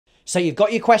So you've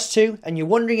got your Quest 2 and you're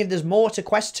wondering if there's more to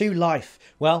Quest 2 life.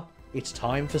 Well, it's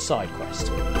time for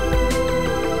SideQuest.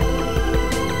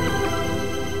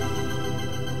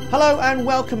 Hello and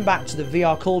welcome back to the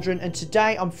VR Cauldron, and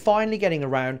today I'm finally getting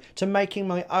around to making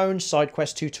my own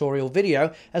SideQuest tutorial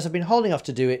video, as I've been holding off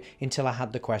to do it until I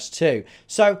had the Quest 2.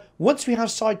 So once we have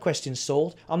SideQuest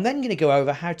installed, I'm then going to go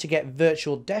over how to get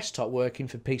Virtual Desktop working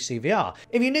for PCVR.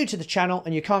 If you're new to the channel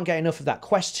and you can't get enough of that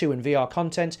Quest 2 and VR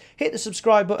content, hit the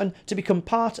subscribe button to become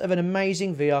part of an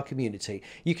amazing VR community.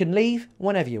 You can leave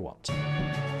whenever you want.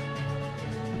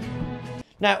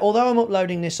 Now, although I'm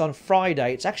uploading this on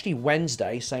Friday, it's actually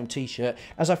Wednesday, same t-shirt,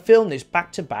 as I filmed this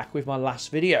back to back with my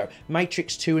last video,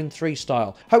 Matrix 2 and 3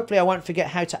 style. Hopefully I won't forget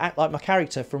how to act like my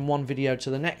character from one video to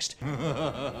the next.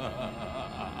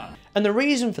 And the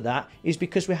reason for that is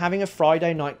because we're having a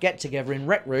Friday night get together in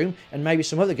Rec Room and maybe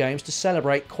some other games to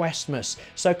celebrate Questmas.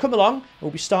 So come along, we'll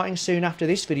be starting soon after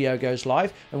this video goes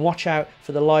live, and watch out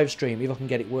for the live stream if I can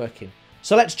get it working.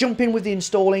 So let's jump in with the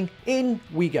installing. In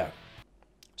we go.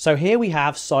 So here we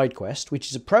have SideQuest, which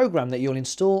is a program that you'll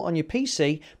install on your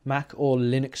PC, Mac or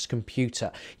Linux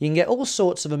computer. You can get all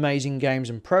sorts of amazing games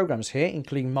and programs here,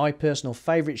 including my personal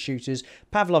favourite shooters,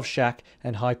 Pavlov's Shack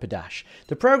and Hyperdash.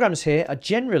 The programs here are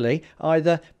generally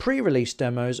either pre-release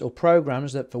demos or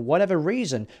programs that for whatever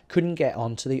reason couldn't get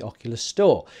onto the Oculus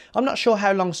Store. I'm not sure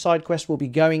how long SideQuest will be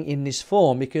going in this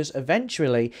form, because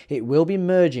eventually it will be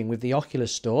merging with the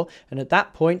Oculus Store, and at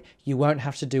that point you won't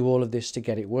have to do all of this to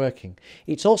get it working.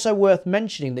 It's also worth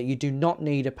mentioning that you do not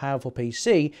need a powerful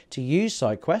PC to use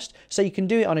SideQuest, so you can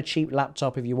do it on a cheap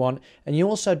laptop if you want, and you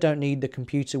also don't need the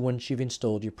computer once you've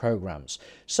installed your programs.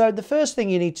 So the first thing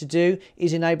you need to do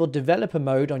is enable developer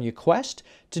mode on your Quest.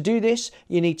 To do this,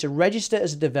 you need to register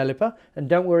as a developer, and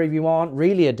don't worry if you aren't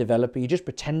really a developer, you're just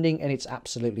pretending, and it's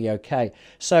absolutely okay.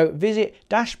 So visit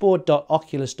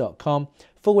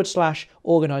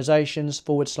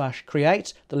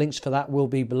dashboard.oculus.com/organizations/create, the links for that will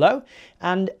be below,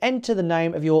 and enter the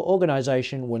name of your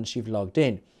organization once you've logged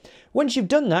in. Once you've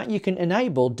done that, you can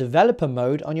enable developer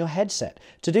mode on your headset.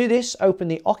 To do this, open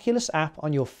the Oculus app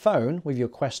on your phone with your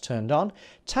Quest turned on,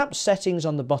 tap settings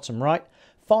on the bottom right,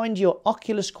 find your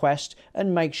Oculus Quest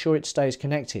and make sure it stays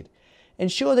connected.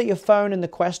 Ensure that your phone and the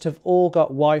Quest have all got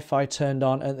Wi-Fi turned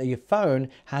on and that your phone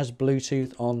has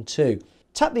Bluetooth on too.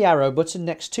 Tap the arrow button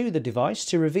next to the device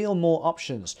to reveal more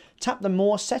options. Tap the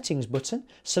More Settings button,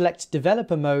 select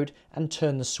Developer Mode and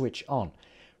turn the switch on.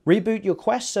 Reboot your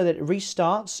Quest so that it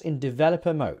restarts in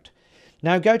developer mode.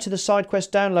 Now go to the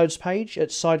SideQuest downloads page at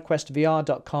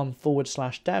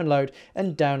sidequestvr.com/download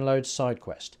and download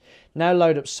SideQuest. Now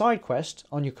load up SideQuest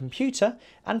on your computer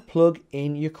and plug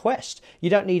in your Quest. You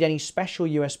don't need any special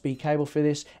USB cable for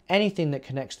this. Anything that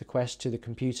connects the Quest to the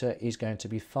computer is going to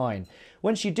be fine.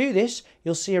 Once you do this,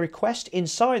 you'll see a request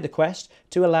inside the Quest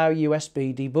to allow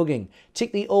USB debugging.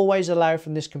 Tick the Always Allow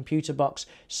from this computer box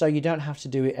so you don't have to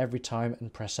do it every time,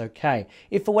 and press OK.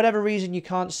 If for whatever reason you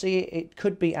can't see it, it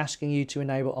could be asking you to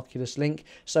enable Oculus Link,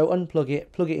 so unplug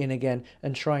it, plug it in again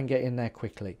and try and get in there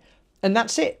quickly. And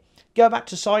that's it. Go back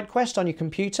to SideQuest on your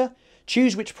computer,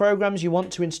 choose which programs you want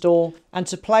to install, and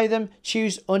to play them,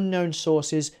 choose unknown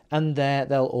sources, and there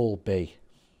they'll all be.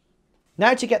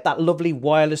 Now to get that lovely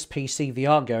wireless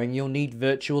PCVR going, you'll need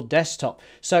Virtual Desktop.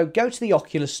 So go to the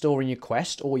Oculus Store in your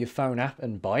Quest or your phone app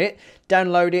and buy it,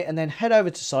 download it, and then head over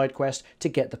to SideQuest to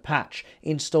get the patch.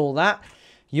 Install that.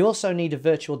 You also need a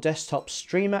Virtual Desktop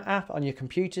streamer app on your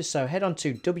computer, so head on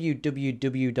to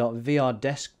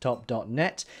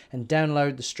www.vrdesktop.net and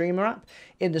download the streamer app.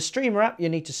 In the streamer app, you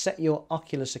need to set your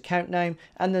Oculus account name,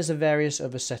 and there's various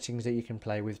other settings that you can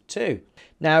play with too.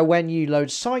 Now, when you load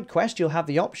SideQuest, you'll have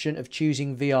the option of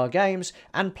choosing VR games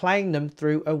and playing them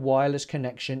through a wireless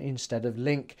connection instead of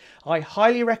Link. I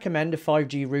highly recommend a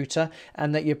 5G router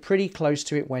and that you're pretty close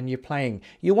to it when you're playing.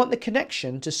 You want the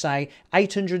connection to say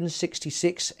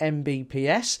 866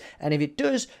 Mbps, and if it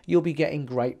does, you'll be getting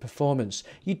great performance.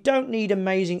 You don't need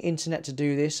amazing internet to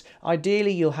do this.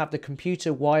 Ideally, you'll have the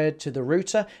computer wired to the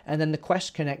router and then the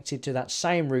Quest connected to that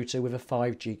same router with a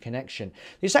 5G connection.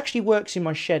 This actually works in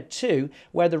my shed too,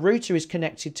 where the router is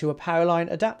connected to a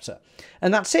powerline adapter.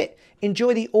 And that's it.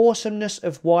 Enjoy the awesomeness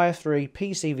of wire-free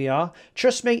PCVR.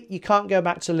 Trust me, you can't go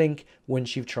back to Link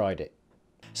once you've tried it.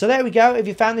 So there we go. If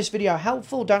you found this video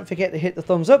helpful, don't forget to hit the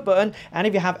thumbs up button. And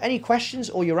if you have any questions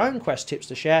or your own Quest tips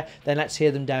to share, then let's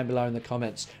hear them down below in the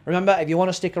comments. Remember, if you want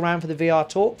to stick around for the VR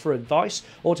talk for advice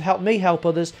or to help me help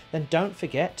others, then don't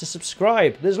forget to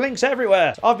subscribe. There's links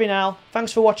everywhere. I've been Al.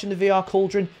 Thanks for watching the VR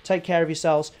Cauldron. Take care of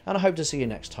yourselves, and I hope to see you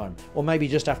next time, or maybe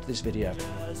just after this video.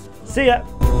 See ya.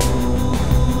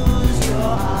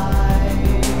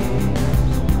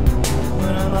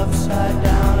 When I'm upside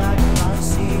down.